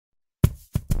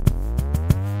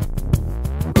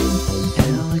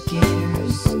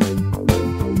Alligators,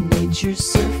 nature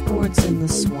surfboards in the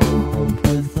swamp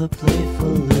with a playful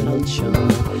little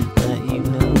chomp. Let you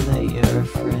know that you're a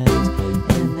friend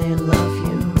and they love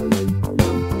you.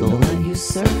 They'll let you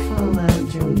surf all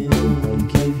afternoon,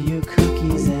 give you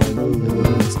cookies and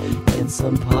balloons and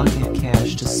some pocket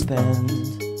cash to spend.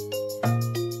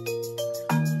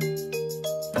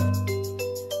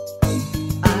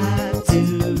 I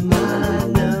do not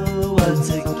know what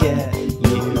to get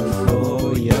you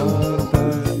for your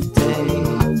birthday.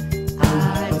 I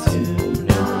do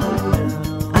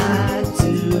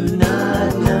not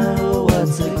know what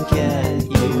to get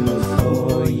you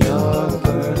for your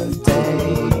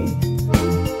birthday.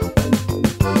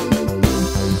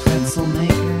 Pretzel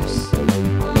makers,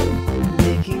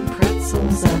 making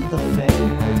pretzels at the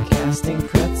fair, casting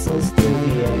pretzels through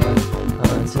the air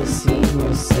onto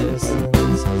senior citizens.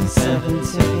 7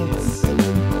 tickets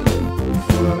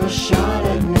for a shot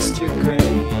at Mr.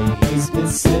 Gray. He's been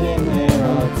sitting